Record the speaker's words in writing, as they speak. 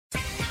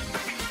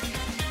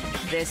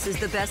This is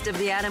the Best of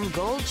the Adam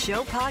Gold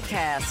Show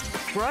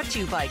podcast, brought to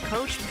you by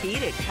Coach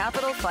Pete at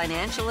Capital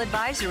Financial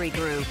Advisory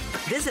Group.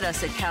 Visit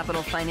us at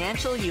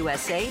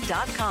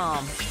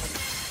capitalfinancialusa.com.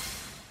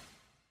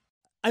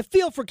 I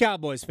feel for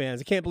Cowboys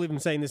fans. I can't believe I'm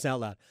saying this out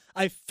loud.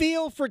 I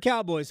feel for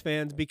Cowboys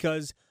fans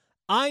because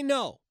I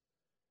know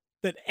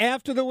that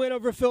after the win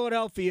over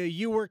Philadelphia,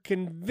 you were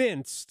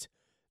convinced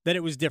that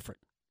it was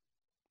different.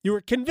 You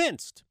were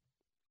convinced.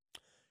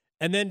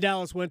 And then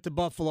Dallas went to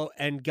Buffalo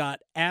and got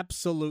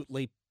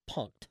absolutely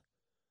punked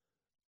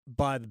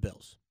by the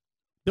Bills.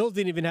 Bills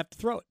didn't even have to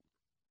throw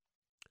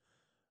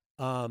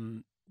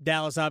it.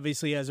 Dallas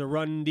obviously has a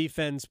run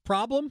defense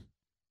problem,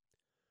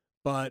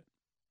 but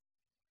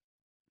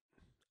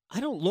I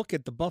don't look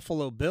at the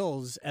Buffalo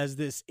Bills as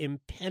this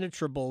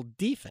impenetrable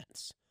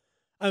defense.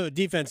 I know the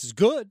defense is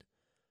good,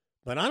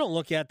 but I don't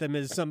look at them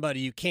as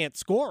somebody you can't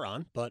score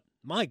on. But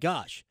my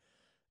gosh,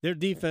 their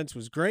defense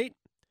was great.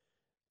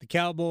 The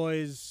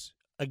Cowboys,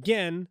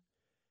 again,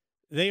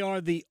 they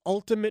are the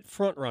ultimate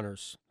front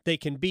runners. They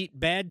can beat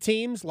bad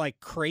teams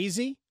like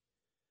crazy.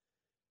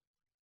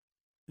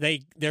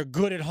 They're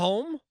good at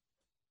home.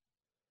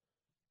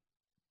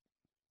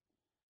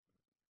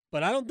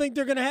 But I don't think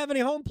they're going to have any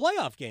home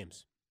playoff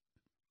games.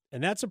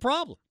 And that's a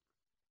problem.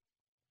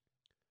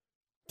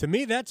 To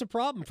me, that's a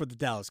problem for the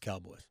Dallas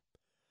Cowboys.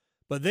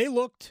 But they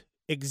looked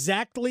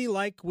exactly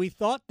like we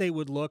thought they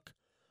would look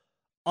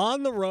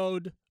on the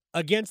road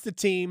against a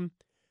team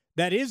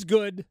that is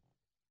good,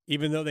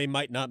 even though they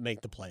might not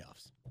make the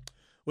playoffs.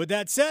 With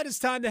that said, it's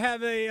time to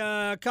have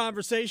a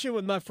conversation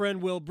with my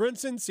friend Will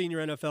Brinson,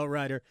 senior NFL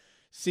writer,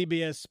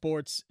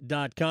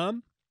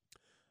 CBSSports.com.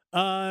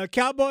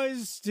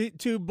 Cowboys,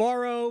 to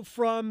borrow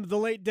from the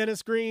late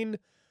Dennis Green,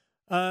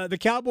 the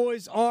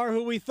Cowboys are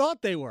who we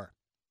thought they were,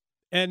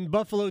 and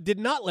Buffalo did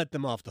not let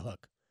them off the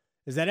hook.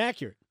 Is that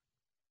accurate?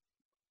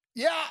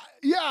 Yeah.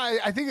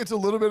 I think it's a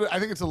little bit. I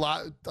think it's a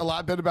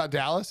lot bit about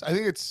Dallas. I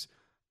think it's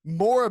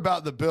more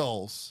about the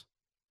Bills.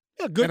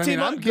 Yeah, good team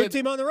on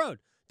the road.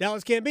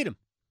 Dallas can't beat them.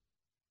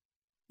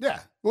 Yeah.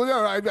 Well,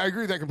 no, I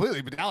agree with that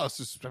completely. But Dallas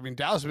has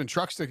been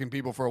truck sticking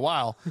people for a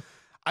while.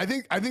 I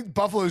think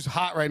Buffalo's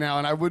hot right now,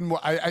 and I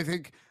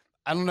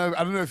don't know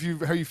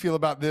how you feel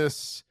about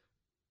this.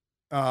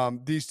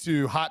 These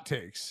two hot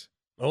takes,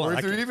 or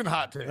if they're even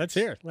hot takes. Let's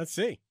hear. Let's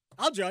see.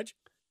 I'll judge.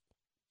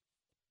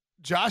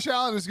 Josh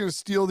Allen is going to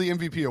steal the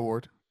MVP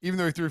award, even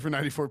though he threw for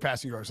 94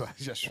 passing yards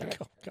yesterday.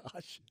 Oh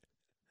gosh.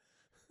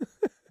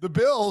 The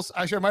Bills.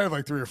 Actually, I might have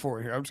like 3 or 4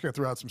 in here. I'm just going to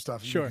throw out some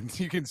stuff. Sure.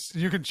 You can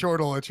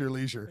chortle at your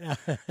leisure.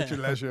 At your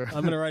leisure.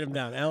 I'm going to write them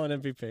down. Allen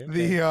MVP.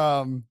 Okay.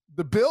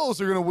 The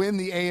Bills are going to win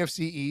the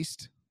AFC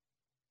East.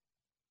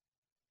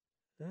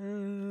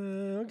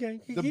 Okay.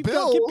 Keep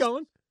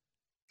going.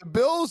 The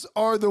Bills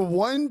are the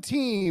one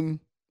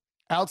team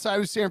outside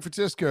of San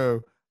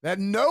Francisco that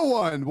no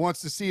one wants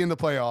to see in the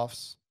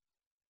playoffs.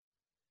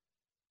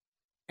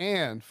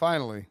 And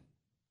finally,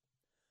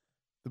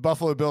 the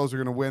Buffalo Bills are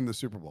going to win the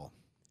Super Bowl.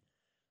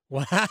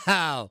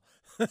 Wow.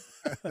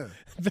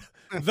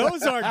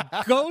 Those are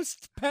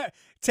ghost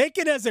take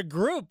it as a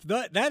group.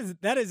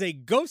 That is a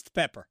ghost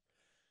pepper.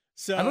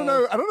 So I don't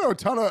know a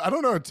ton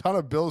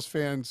of Bills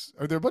fans.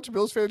 Are there a bunch of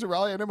Bills fans in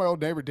Raleigh? I know my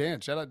old neighbor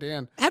Dan. Shout out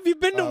Dan. Have you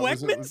been to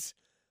Wegmans?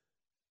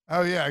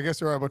 Oh yeah, I guess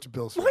there are a bunch of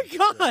Bills fans. My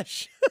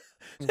gosh.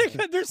 Why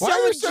are there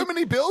so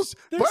many Bills?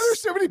 Why are there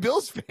so many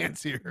Bills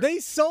fans here? They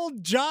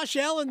sold Josh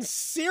Allen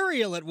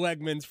cereal at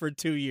Wegmans for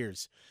 2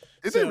 years.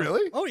 Is it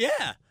really? Oh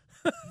yeah.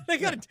 They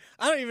got.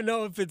 I don't even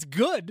know if it's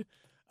good.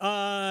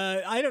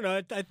 I don't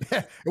know.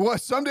 Well,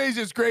 some days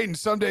it's great, and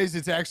some days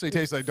it actually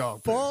tastes like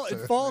dog.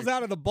 It falls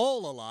out of the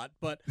bowl a lot.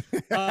 But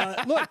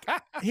look,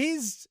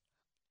 he's.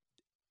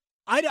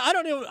 I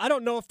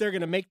don't know if they're going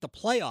to make the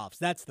playoffs.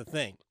 That's the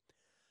thing.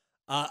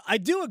 I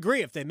do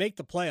agree. If they make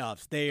the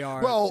playoffs, they're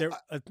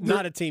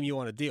not a team you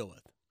want to deal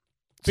with.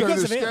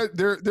 Because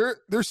they're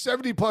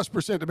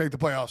 70+% to make the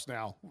playoffs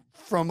now,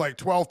 from like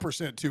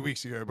 12% 2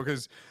 weeks ago,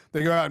 because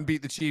they go out and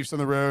beat the Chiefs on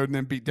the road and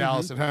then beat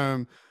Dallas at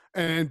home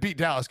and beat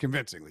Dallas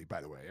convincingly.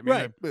 By the way, I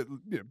mean, right.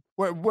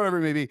 Whatever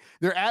it may be,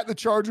 they're at the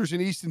Chargers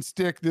in Easton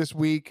Stick this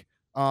week.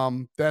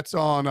 That's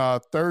on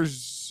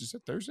Thursday. Is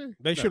it Thursday?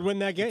 They should win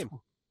that game.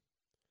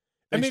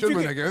 If you're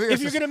going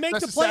to make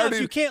the playoffs, Saturday.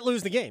 You can't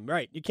lose the game,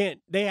 right? You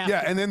can't. They have.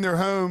 Yeah, and then they're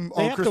home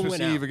on Christmas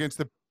Eve against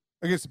the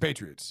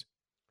Patriots.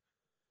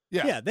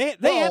 Yeah, they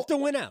have to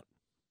win out.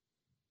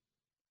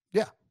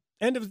 Yeah,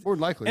 more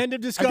likely. End of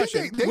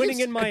discussion. Winning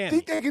in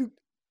Miami.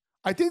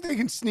 I think they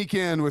can sneak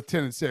in with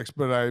 10-6,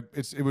 but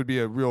it would be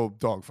a real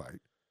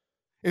dogfight.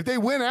 If they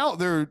win out,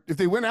 they're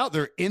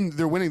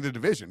winning the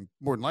division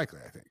more than likely.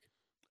 I think.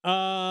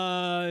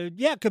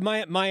 Yeah,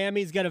 because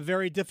Miami's got a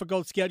very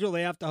difficult schedule.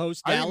 They have to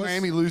host Dallas. I think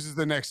Miami loses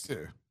the next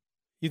 2.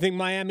 You think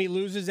Miami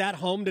loses at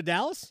home to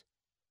Dallas?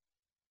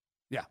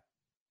 Yeah,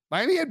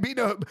 Miami had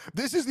beaten.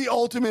 This is the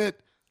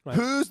ultimate. Right.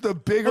 Who's the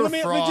bigger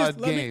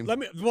fraud game?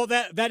 Well,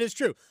 that is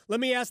true. Let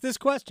me ask this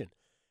question: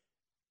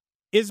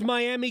 is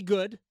Miami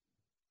good?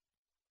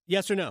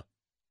 Yes or no?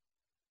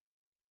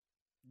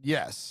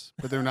 Yes,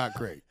 but they're not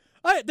great.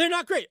 They're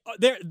not great.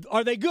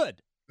 Are they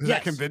good? Is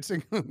that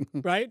convincing?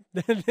 Right?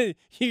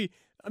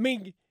 I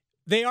mean,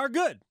 they are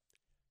good.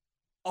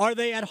 Are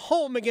they at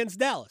home against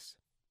Dallas?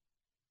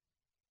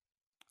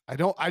 I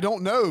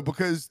don't know,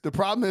 because the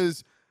problem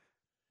is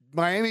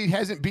Miami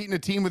hasn't beaten a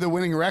team with a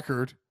winning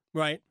record.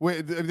 Right.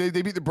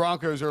 They beat the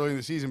Broncos early in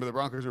the season, but the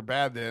Broncos are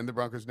bad then. The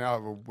Broncos now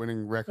have a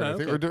winning record, I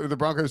think. Or the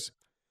Broncos.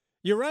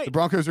 You're right. The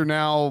Broncos are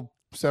now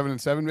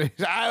 7-7.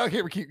 I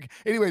can't keep.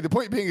 Anyway, the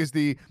point being is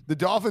the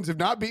Dolphins have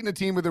not beaten a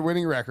team with a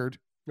winning record.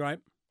 Right.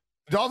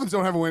 The Dolphins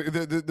don't have a win.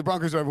 The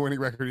Broncos don't have a winning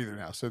record either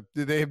now. So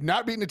they have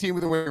not beaten a team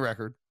with a winning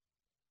record.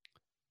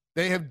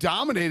 They have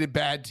dominated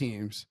bad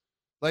teams.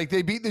 Like,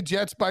 they beat the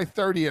Jets by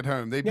 30 at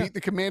home. They beat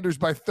the Commanders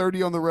by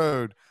 30 on the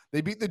road.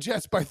 They beat the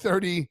Jets by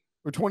 30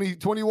 or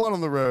 21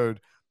 on the road.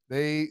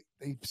 They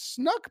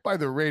snuck by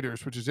the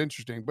Raiders, which is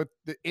interesting. But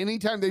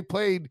anytime they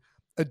played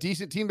a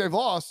decent team, they've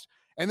lost.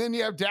 And then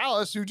you have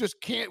Dallas, who just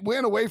can't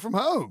win away from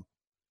home.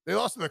 They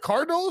lost to the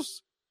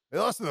Cardinals. They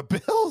lost to the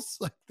Bills.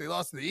 They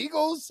lost to the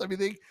Eagles. I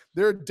mean,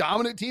 they're a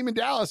dominant team in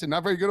Dallas and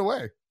not very good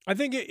away. I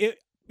think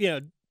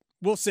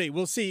we'll see.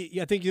 We'll see.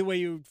 I think the way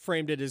you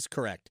framed it is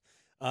correct.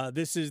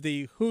 This is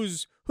the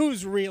who's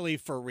really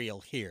for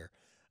real here.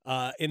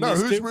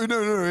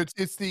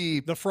 It's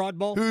the fraud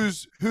bowl.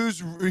 Who's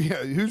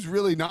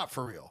really not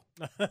for real.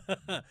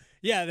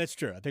 Yeah, that's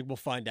true. I think we'll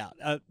find out.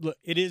 Look,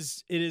 it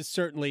is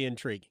certainly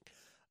intriguing.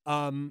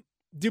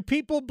 Do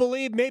people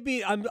believe?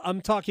 Maybe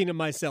I'm talking to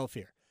myself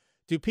here.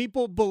 Do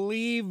people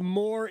believe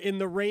more in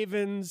the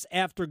Ravens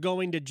after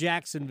going to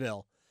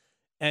Jacksonville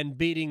and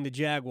beating the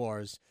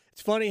Jaguars?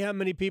 It's funny how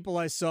many people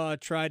I saw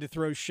try to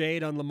throw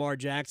shade on Lamar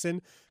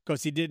Jackson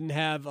because he didn't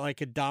have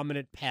like a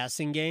dominant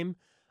passing game.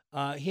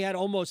 He had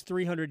almost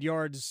 300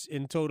 yards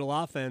in total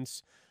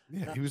offense.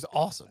 Yeah, he was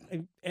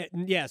awesome.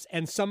 Yes,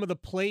 and some of the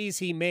plays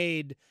he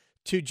made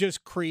to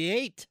just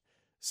create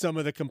some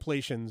of the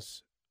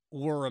completions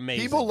were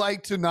amazing. People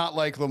like to not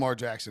like Lamar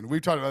Jackson.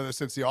 We've talked about this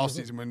since the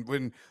offseason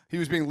when he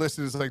was being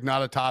listed as like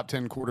not a top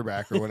 10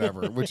 quarterback or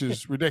whatever, which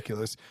is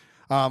ridiculous.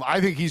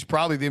 I think he's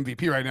probably the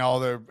MVP right now,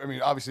 although, I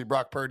mean, obviously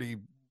Brock Purdy,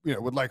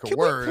 would like a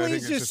word. Can we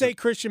please just say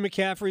Christian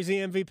McCaffrey's the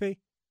MVP?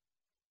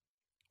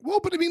 Well,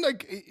 but I mean,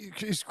 like,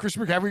 is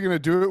Christian McCaffrey going to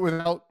do it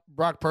without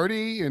Brock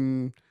Purdy?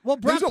 Well,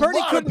 Brock Purdy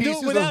couldn't do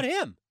it without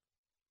him.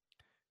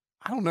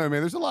 I don't know,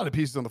 man. There's a lot of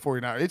pieces on the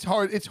 49ers.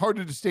 It's hard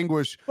to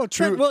distinguish. Well,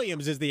 Trent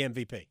Williams is the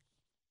MVP.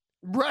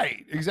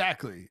 Right,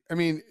 exactly. I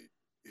mean,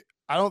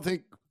 I don't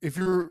think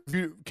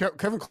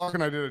Kevin Clark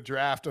and I did a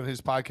draft on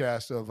his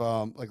podcast of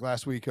like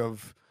last week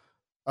of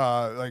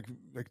like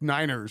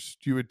Niners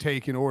you would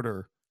take in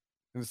order,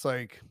 and it's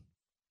like,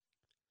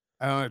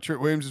 I don't know, Trent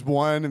Williams is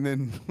one, and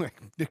then like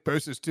Nick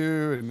Bosa is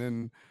two, and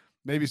then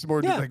maybe some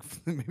more like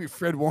maybe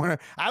Fred Warner.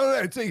 I don't know.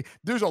 It's like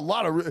there's a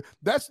lot of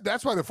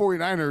that's why the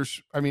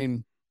 49ers. I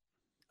mean,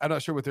 I'm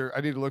not sure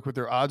I need to look what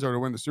their odds are to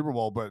win the Super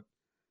Bowl, but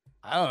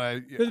I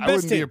don't know. I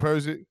wouldn't be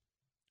opposed to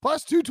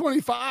plus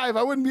 225.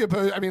 I wouldn't be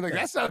opposed. I mean, like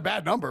that's not a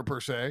bad number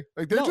per se.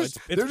 Like they're just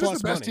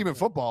the best team in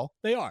football.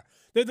 They are.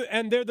 They're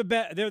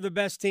the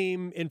best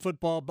team in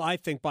football, I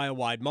think, by a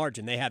wide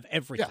margin. They have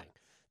everything.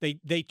 Yeah.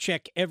 They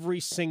check every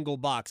single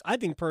box. I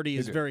think Purdy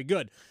is very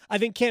good. I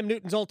think Cam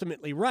Newton's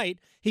ultimately right.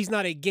 He's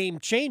not a game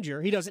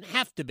changer. He doesn't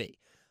have to be.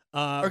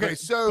 But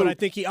I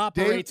think he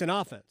operates an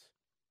offense.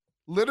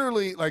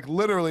 Literally,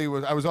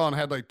 I was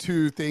had like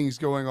two things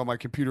going on my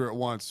computer at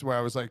once where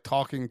I was like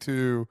I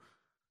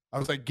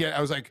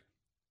was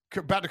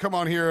about to come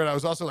on here, and I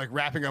was also like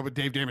wrapping up with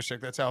Dave Damashek.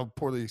 That's how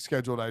poorly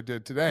scheduled I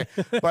did today.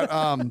 But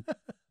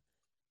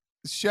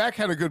Shaq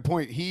had a good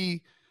point.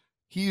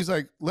 He's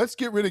like, let's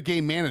get rid of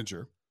game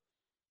manager,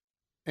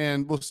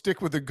 and we'll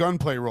stick with the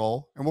gunplay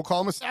role, and we'll call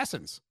them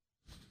assassins.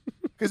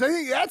 Because I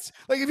think that's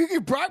like, if you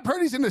give Brock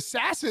Purdy's an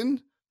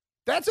assassin,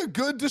 that's a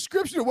good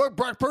description of what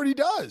Brock Purdy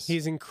does.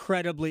 He's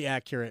incredibly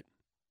accurate.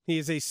 He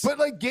is but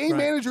like game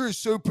manager is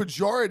so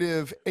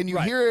pejorative, and you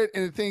hear it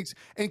and it thinks.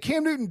 And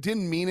Cam Newton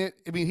didn't mean it.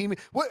 I mean,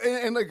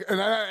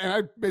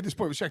 I made this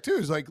point with Shaq too.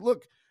 Is like,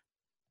 look,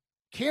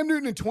 Cam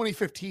Newton in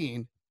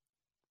 2015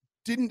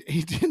 didn't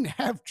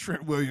have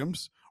Trent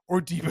Williams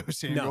or Deebo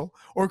Samuel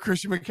or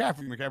Christian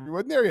McCaffrey. McCaffrey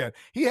wasn't there yet.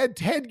 He had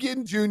Ted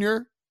Ginn Jr.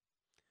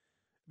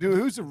 Dude,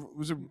 who's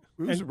the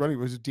running?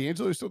 Was it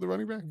D'Angelo still the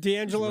running back?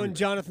 D'Angelo and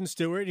Jonathan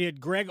Stewart. He had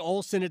Greg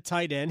Olsen at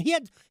tight end. He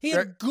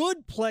had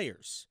good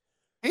players.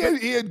 He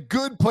had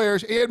good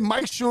players. He had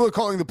Mike Shula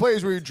calling the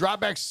plays where you drop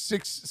back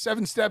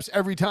 6-7 steps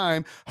every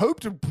time. Hope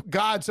to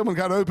God someone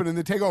got open and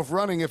then take off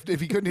running if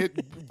he couldn't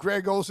hit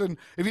Greg Olsen.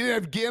 If he didn't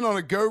have Ginn on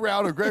a go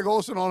route or Greg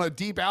Olsen on a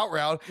deep out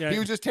route, he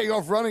would just take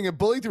off running and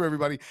bully through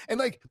everybody. And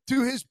like,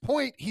 to his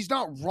point, he's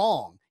not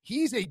wrong.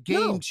 He's a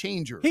game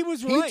changer. He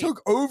was right. He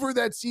took over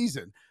that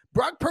season.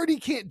 Brock Purdy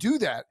can't do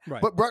that.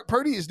 Right. But Brock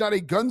Purdy is not a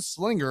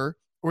gunslinger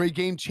or a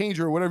game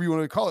changer, or whatever you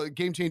want to call it,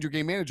 game changer,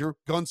 game manager,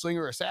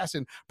 gunslinger,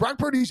 assassin. Brock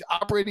Purdy's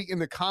operating in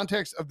the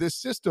context of this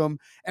system,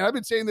 and I've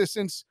been saying this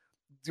since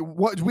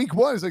week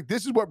one. Is like,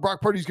 this is what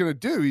Brock Purdy's going to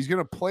do. He's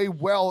going to play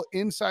well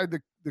inside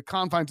the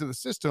confines of the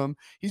system.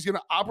 He's going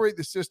to operate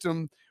the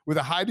system with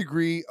a high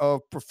degree of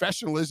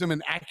professionalism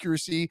and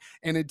accuracy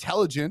and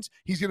intelligence.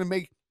 He's going to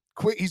make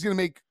quick. He's going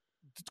to make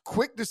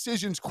quick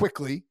decisions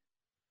quickly,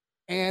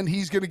 and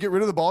he's going to get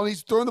rid of the ball, and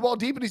he's throwing the ball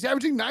deep, and he's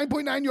averaging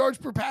 9.9 yards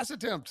per pass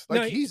attempt.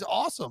 He's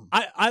awesome.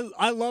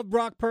 I love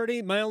Brock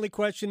Purdy. My only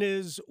question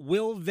is,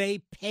 will they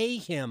pay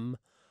him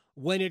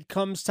when it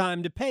comes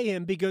time to pay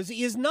him? Because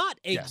he is not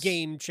a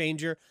game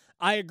changer.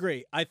 I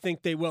agree. I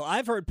think they will.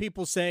 I've heard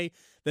people say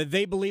that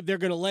they believe they're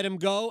going to let him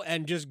go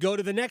and just go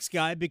to the next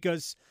guy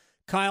because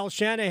Kyle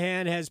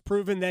Shanahan has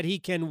proven that he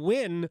can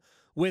win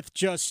with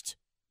just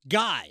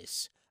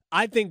guys.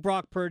 I think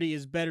Brock Purdy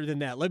is better than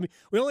that.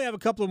 We only have a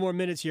couple of more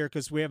minutes here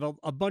because we have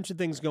a bunch of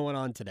things going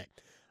on today.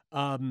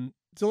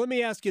 So let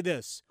me ask you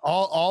this.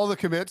 All the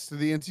commits to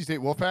the NC State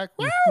Wolfpack?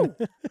 Woo!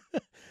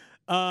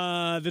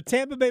 The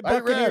Tampa Bay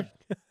Buccaneers.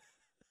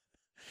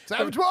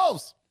 Savage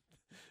Wolves.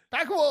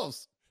 Pack of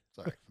Wolves.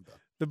 Sorry.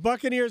 The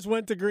Buccaneers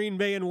went to Green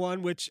Bay and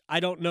won, which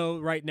I don't know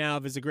right now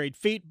if is a great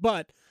feat,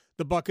 but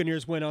the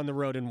Buccaneers went on the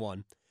road and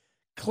won.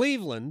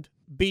 Cleveland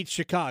beat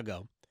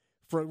Chicago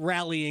for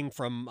rallying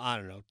from,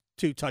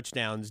 2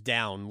 touchdowns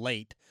down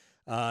late.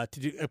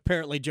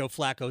 Apparently Joe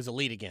Flacco's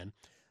elite again.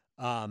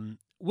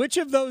 Which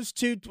of those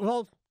two,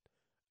 well,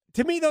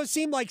 to me, those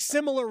seem like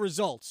similar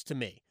results to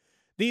me.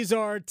 These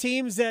are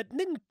teams that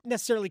didn't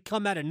necessarily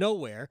come out of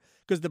nowhere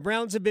because the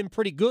Browns have been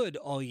pretty good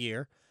all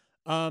year.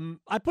 I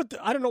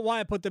don't know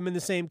why I put them in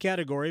the same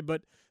category,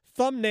 but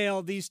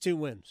thumbnail these 2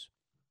 wins.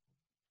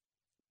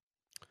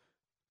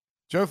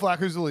 Joe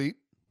Flacco's elite.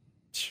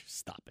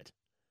 Stop it.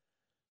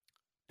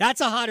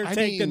 That's a hotter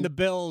take than the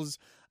Bills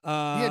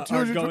are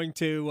going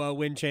to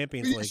win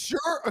Champions League.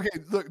 Sure. Okay,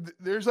 look,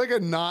 there's like a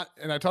knot,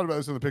 and I talked about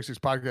this on the Pick Six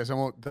podcast. I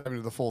won't dive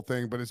into the full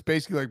thing, but it's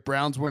basically like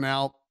Browns went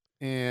out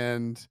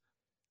and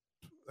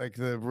like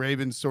the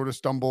Ravens sort of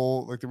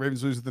stumble. Like the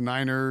Ravens lose to the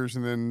Niners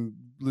and then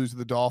lose to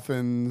the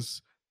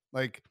Dolphins.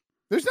 Like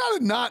there's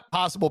not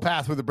possible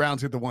path where the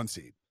Browns get the 1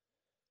 seed.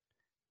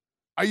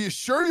 Are you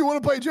sure you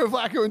want to play Joe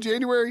Flacco in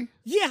January?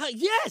 Yeah,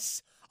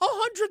 yes.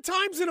 100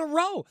 times in a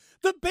row.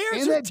 The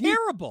Bears are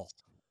terrible.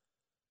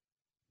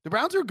 The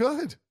Browns are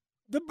good.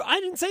 I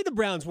didn't say the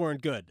Browns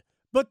weren't good,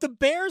 but the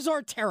Bears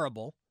are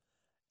terrible.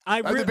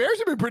 The Bears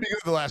have been pretty good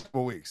the last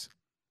couple of weeks.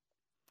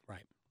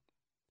 Right.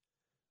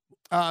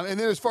 And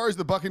then as far as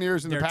the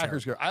Buccaneers and the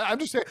Packers go, I'm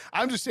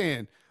just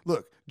saying,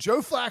 look, Joe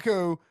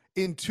Flacco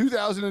in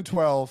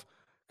 2012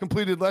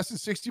 completed less than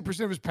 60%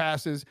 of his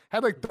passes,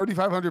 had like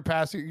 3,500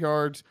 passing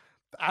yards,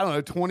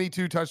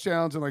 22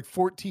 touchdowns and like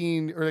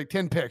 14 or like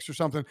 10 picks or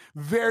something.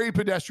 Very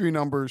pedestrian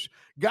numbers.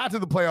 Got to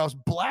the playoffs,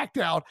 blacked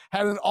out,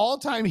 had an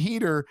all-time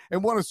heater,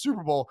 and won a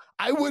Super Bowl.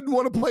 I wouldn't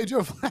want to play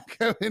Joe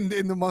Flacco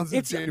in the months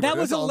of January. That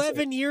was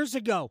 11 years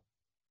ago.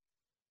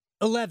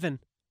 11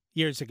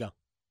 years ago.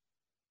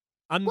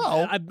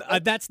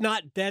 That's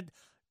not that.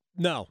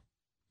 No.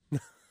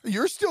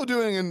 You're still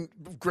doing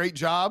a great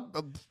job.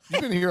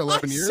 You've been here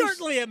 11 years. I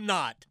certainly am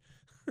not.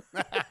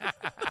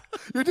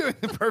 You're doing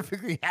a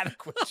perfectly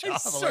adequate job.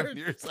 11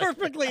 years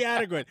perfectly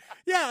adequate.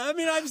 Yeah, I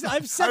mean,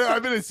 I've said.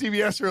 I've been at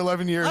CBS for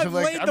 11 years. I've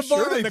laid the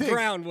bar on the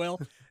ground, Will.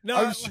 No,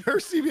 I'm sure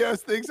CBS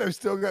thinks I've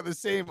still got the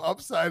same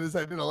upside as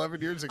I did 11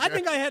 years ago. I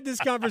think I had this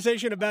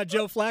conversation about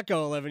Joe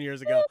Flacco 11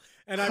 years ago,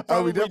 and I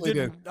probably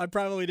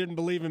didn't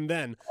believe him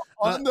then.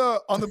 On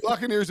the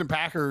Buccaneers and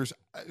Packers,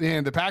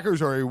 man, the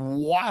Packers are a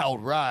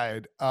wild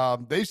ride.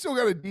 They still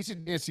got a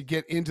decent chance to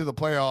get into the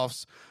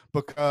playoffs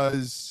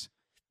because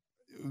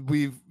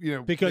the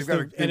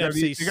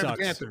NFC sucks. Got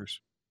the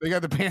Panthers. They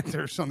got the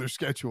Panthers on their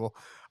schedule.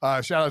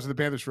 Shout out to the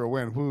Panthers for a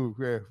win. Woo,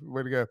 yeah,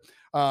 way to go.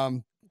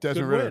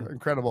 Desmond Ritter,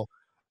 incredible.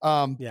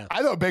 I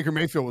thought Baker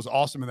Mayfield was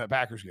awesome in that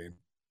Packers game.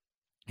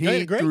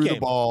 He threw the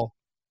ball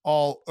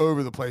all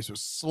over the place,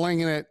 was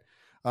slinging it.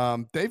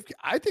 I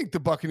think the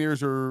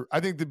Buccaneers are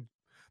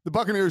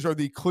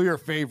the clear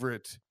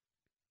favorite.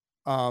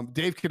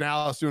 Dave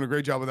Canales doing a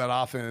great job with that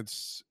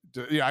offense.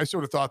 I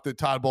sort of thought that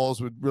Todd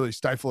Bowles would really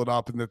stifle it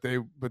up, and that they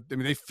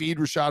feed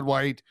Rashad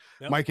White,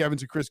 Mike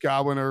Evans, and Chris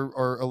Godwin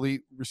are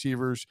elite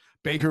receivers.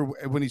 Baker,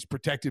 when he's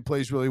protected,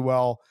 plays really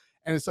well.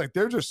 And it's like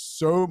they're just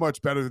so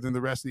much better than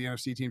the rest of the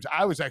NFC teams.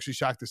 I was actually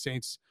shocked the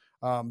Saints,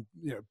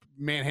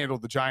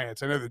 manhandled the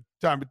Giants. I know that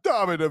Tommy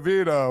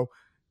DeVito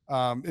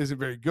isn't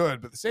very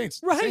good, but the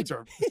Saints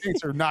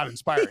are not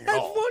inspiring he at all.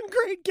 He had one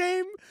great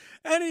game,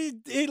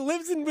 and he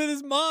lives in with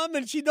his mom,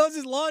 and she does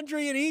his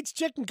laundry and he eats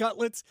chicken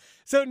cutlets.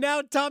 So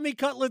now Tommy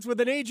Cutlets,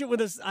 with an agent with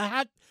a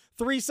hat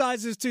 3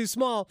 sizes too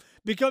small,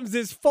 becomes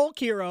this folk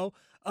hero.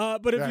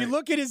 But if you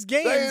look at his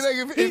games,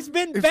 he's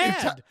been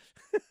bad.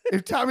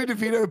 If Tommy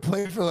DeVito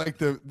played for like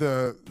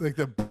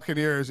the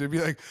Buccaneers, it'd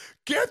be like,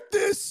 get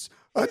this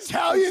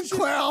Italian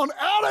clown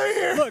out of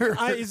here. Look,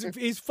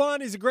 he's fun.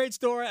 He's a great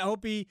story. I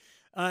hope he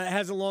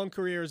has a long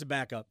career as a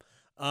backup.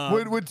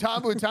 Would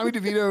Tommy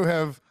DeVito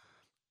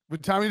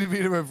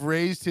have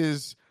raised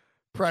his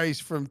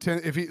price from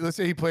 10? Let's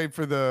say he played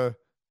for the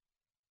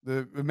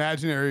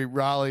imaginary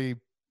Raleigh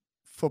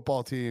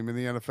football team in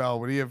the NFL,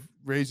 would he have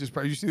raised his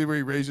price? You see where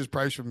he raised his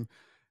price from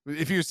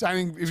If he was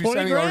signing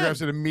 $20,000.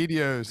 autographs at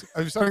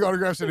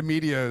a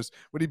Medios,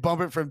 would he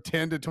bump it from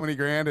 10 to 20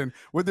 grand? And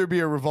would there be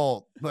a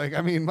revolt? Like,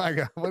 I mean, my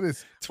God, what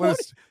is 20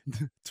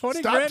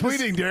 stop grand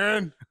tweeting,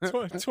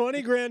 Darren.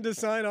 20 grand to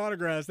sign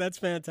autographs. That's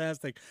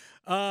fantastic.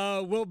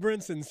 Will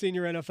Brinson,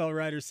 senior NFL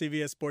writer,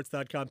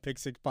 CBSSports.com, Pick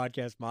Six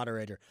podcast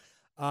moderator.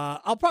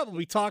 I'll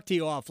probably talk to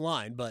you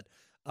offline, but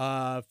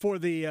for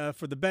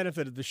the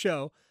benefit of the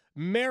show,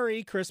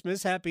 Merry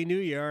Christmas, Happy New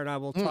Year, and I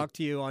will talk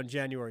to you on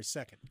January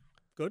 2nd.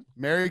 Good.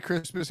 Merry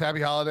Christmas,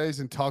 Happy Holidays,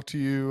 and talk to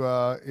you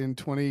in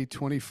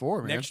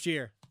 2024, man. Next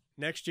year,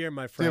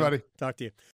 my friend. See you, buddy. Talk to you.